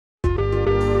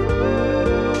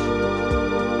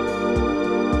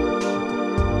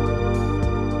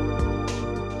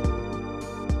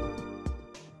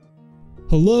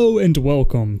Hello and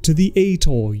welcome to the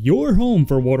Atoll, your home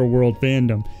for Waterworld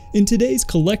fandom. In today's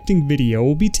collecting video,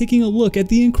 we'll be taking a look at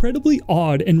the incredibly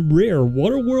odd and rare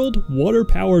Waterworld Water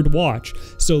Powered Watch,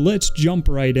 so let's jump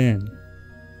right in.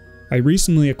 I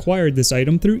recently acquired this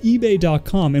item through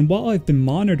eBay.com, and while I've been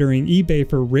monitoring eBay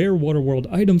for rare Waterworld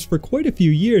items for quite a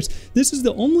few years, this is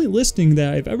the only listing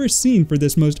that I've ever seen for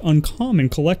this most uncommon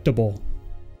collectible.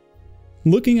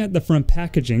 Looking at the front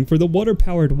packaging for the Water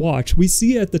Powered Watch, we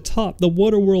see at the top the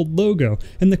Waterworld logo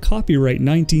and the copyright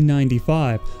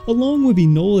 1995, along with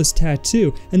Enola's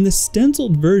tattoo and the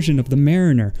stenciled version of the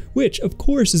Mariner, which of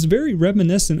course is very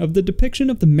reminiscent of the depiction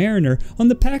of the Mariner on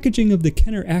the packaging of the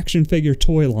Kenner action figure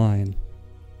toy line.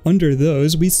 Under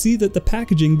those, we see that the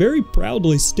packaging very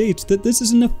proudly states that this is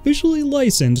an officially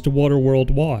licensed Waterworld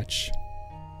watch.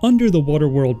 Under the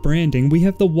Waterworld branding, we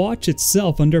have the watch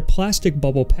itself under plastic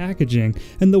bubble packaging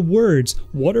and the words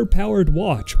Water Powered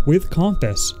Watch with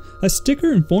compass. A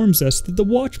sticker informs us that the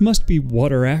watch must be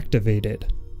water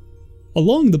activated.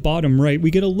 Along the bottom right, we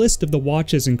get a list of the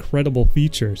watch's incredible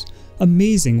features.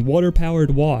 Amazing water powered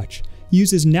watch.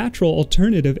 Uses natural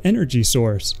alternative energy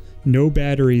source. No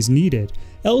batteries needed.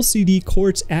 LCD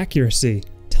quartz accuracy.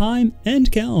 Time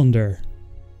and calendar.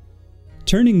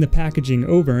 Turning the packaging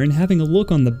over and having a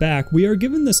look on the back, we are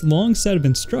given this long set of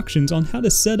instructions on how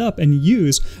to set up and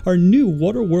use our new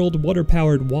Waterworld Water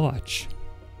Powered Watch.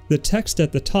 The text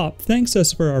at the top thanks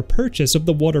us for our purchase of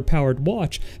the Water Powered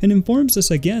Watch and informs us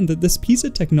again that this piece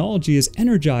of technology is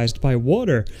energized by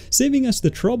water, saving us the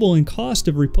trouble and cost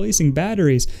of replacing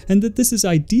batteries, and that this is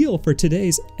ideal for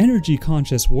today's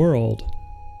energy-conscious world.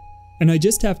 And I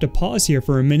just have to pause here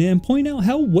for a minute and point out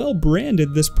how well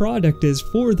branded this product is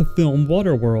for the film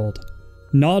Waterworld.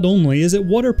 Not only is it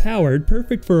water powered,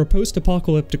 perfect for a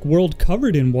post-apocalyptic world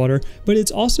covered in water, but it's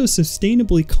also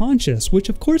sustainably conscious, which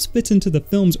of course fits into the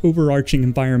film's overarching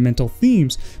environmental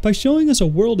themes by showing us a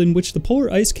world in which the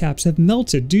polar ice caps have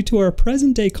melted due to our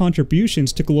present-day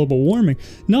contributions to global warming,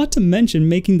 not to mention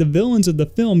making the villains of the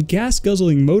film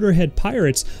gas-guzzling motorhead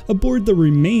pirates aboard the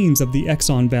remains of the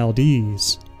Exxon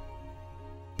Valdez.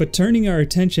 But turning our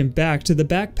attention back to the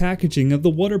back packaging of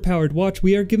the water-powered watch,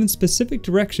 we are given specific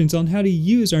directions on how to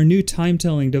use our new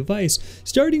time-telling device,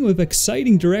 starting with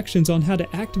exciting directions on how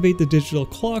to activate the digital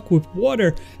clock with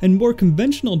water and more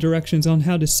conventional directions on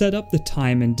how to set up the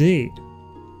time and date.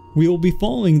 We will be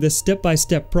following this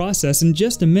step-by-step process in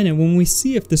just a minute when we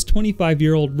see if this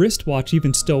 25-year-old wristwatch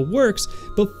even still works,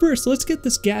 but first let's get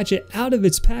this gadget out of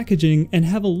its packaging and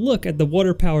have a look at the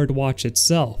water-powered watch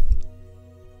itself.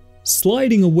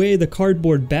 Sliding away the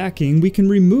cardboard backing, we can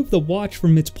remove the watch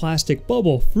from its plastic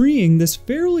bubble, freeing this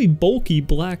fairly bulky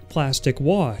black plastic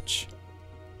watch.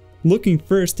 Looking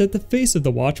first at the face of the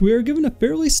watch, we are given a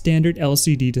fairly standard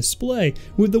LCD display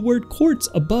with the word quartz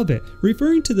above it,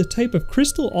 referring to the type of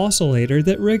crystal oscillator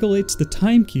that regulates the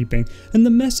timekeeping, and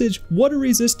the message water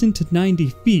resistant to 90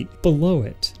 feet below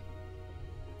it.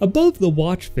 Above the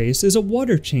watch face is a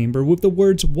water chamber with the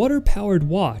words Water Powered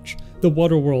Watch, the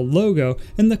Waterworld logo,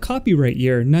 and the copyright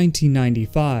year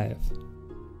 1995.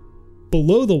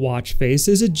 Below the watch face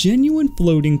is a genuine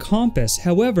floating compass,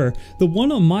 however, the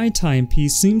one on my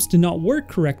timepiece seems to not work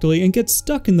correctly and gets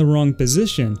stuck in the wrong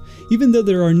position. Even though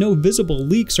there are no visible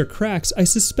leaks or cracks, I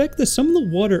suspect that some of the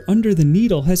water under the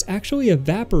needle has actually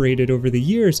evaporated over the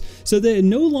years so that it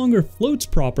no longer floats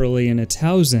properly in its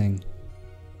housing.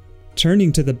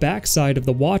 Turning to the back side of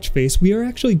the watch face, we are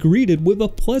actually greeted with a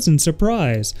pleasant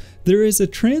surprise. There is a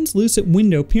translucent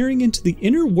window peering into the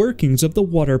inner workings of the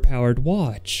water-powered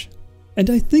watch. And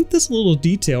I think this little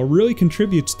detail really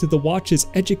contributes to the watch's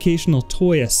educational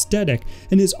toy aesthetic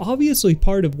and is obviously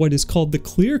part of what is called the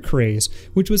clear craze,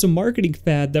 which was a marketing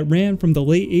fad that ran from the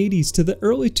late 80s to the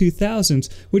early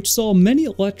 2000s, which saw many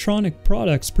electronic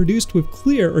products produced with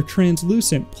clear or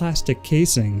translucent plastic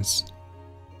casings.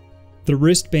 The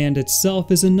wristband itself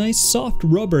is a nice soft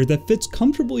rubber that fits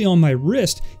comfortably on my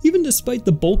wrist, even despite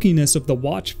the bulkiness of the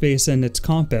watch face and its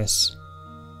compass.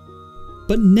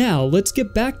 But now let's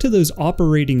get back to those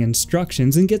operating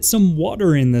instructions and get some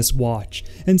water in this watch,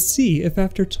 and see if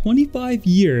after 25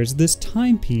 years this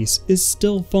timepiece is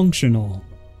still functional.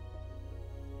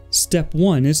 Step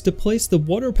 1 is to place the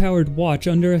water-powered watch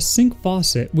under a sink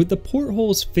faucet with the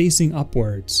portholes facing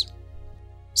upwards.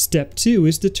 Step 2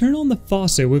 is to turn on the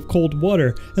faucet with cold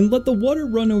water and let the water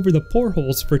run over the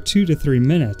portholes for 2 to 3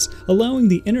 minutes, allowing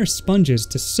the inner sponges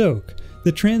to soak.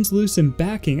 The translucent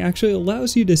backing actually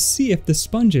allows you to see if the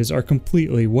sponges are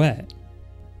completely wet.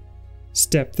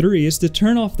 Step 3 is to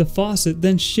turn off the faucet,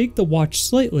 then shake the watch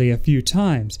slightly a few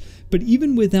times. But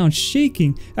even without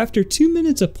shaking, after 2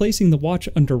 minutes of placing the watch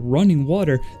under running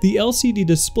water, the LCD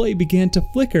display began to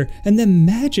flicker and then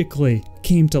magically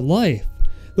came to life.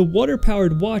 The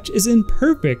water-powered watch is in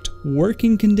perfect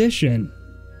working condition.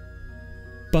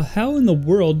 But how in the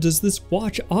world does this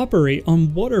watch operate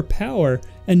on water power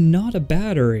and not a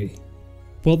battery?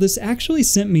 Well, this actually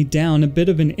sent me down a bit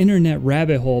of an internet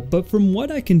rabbit hole, but from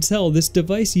what I can tell, this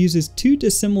device uses two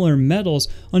dissimilar metals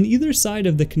on either side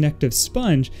of the connective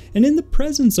sponge, and in the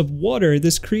presence of water,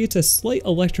 this creates a slight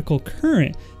electrical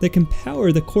current that can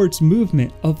power the quartz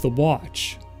movement of the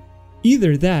watch.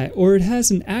 Either that, or it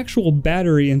has an actual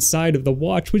battery inside of the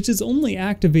watch, which is only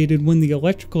activated when the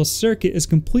electrical circuit is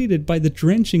completed by the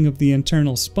drenching of the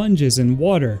internal sponges in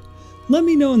water. Let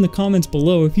me know in the comments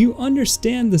below if you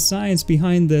understand the science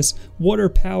behind this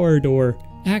water-powered or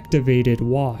activated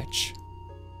watch.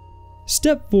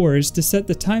 Step 4 is to set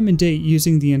the time and date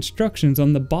using the instructions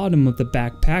on the bottom of the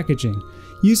back packaging.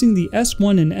 Using the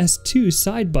S1 and S2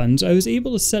 side buttons, I was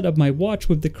able to set up my watch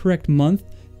with the correct month,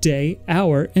 day,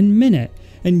 hour, and minute.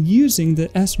 And using the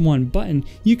S1 button,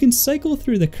 you can cycle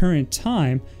through the current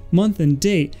time, month and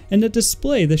date, and a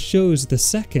display that shows the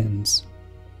seconds.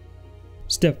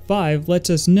 Step 5 lets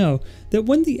us know that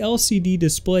when the LCD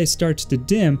display starts to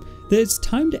dim, that it's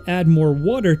time to add more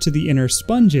water to the inner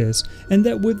sponges, and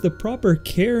that with the proper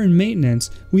care and maintenance,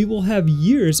 we will have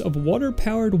years of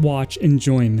water-powered watch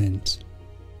enjoyment.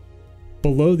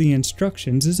 Below the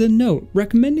instructions is a note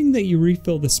recommending that you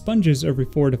refill the sponges every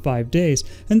 4 to 5 days,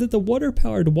 and that the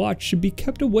water-powered watch should be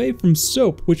kept away from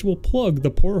soap, which will plug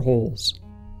the pore holes.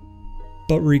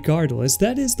 But regardless,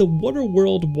 that is the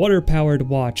Waterworld Water Powered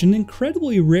Watch, an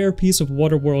incredibly rare piece of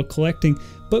Waterworld collecting,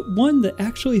 but one that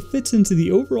actually fits into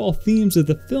the overall themes of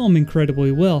the film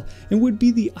incredibly well, and would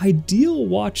be the ideal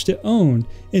watch to own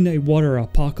in a water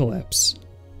apocalypse.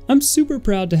 I'm super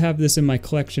proud to have this in my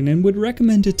collection and would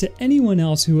recommend it to anyone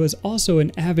else who is also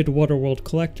an avid Waterworld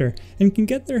collector and can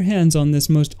get their hands on this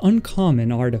most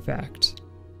uncommon artifact.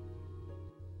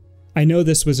 I know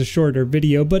this was a shorter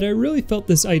video, but I really felt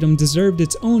this item deserved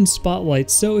its own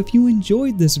spotlight, so if you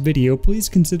enjoyed this video, please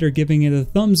consider giving it a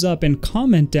thumbs up and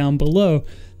comment down below.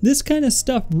 This kind of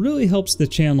stuff really helps the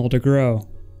channel to grow.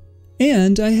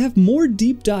 And I have more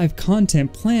deep dive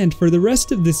content planned for the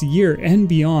rest of this year and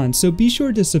beyond, so be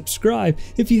sure to subscribe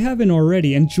if you haven't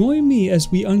already and join me as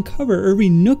we uncover every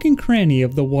nook and cranny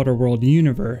of the Waterworld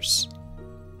universe.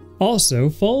 Also,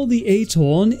 follow the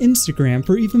Atoll on Instagram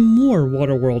for even more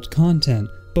Waterworld content.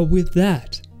 But with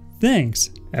that, thanks,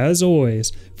 as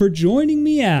always, for joining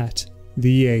me at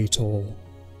the Atoll.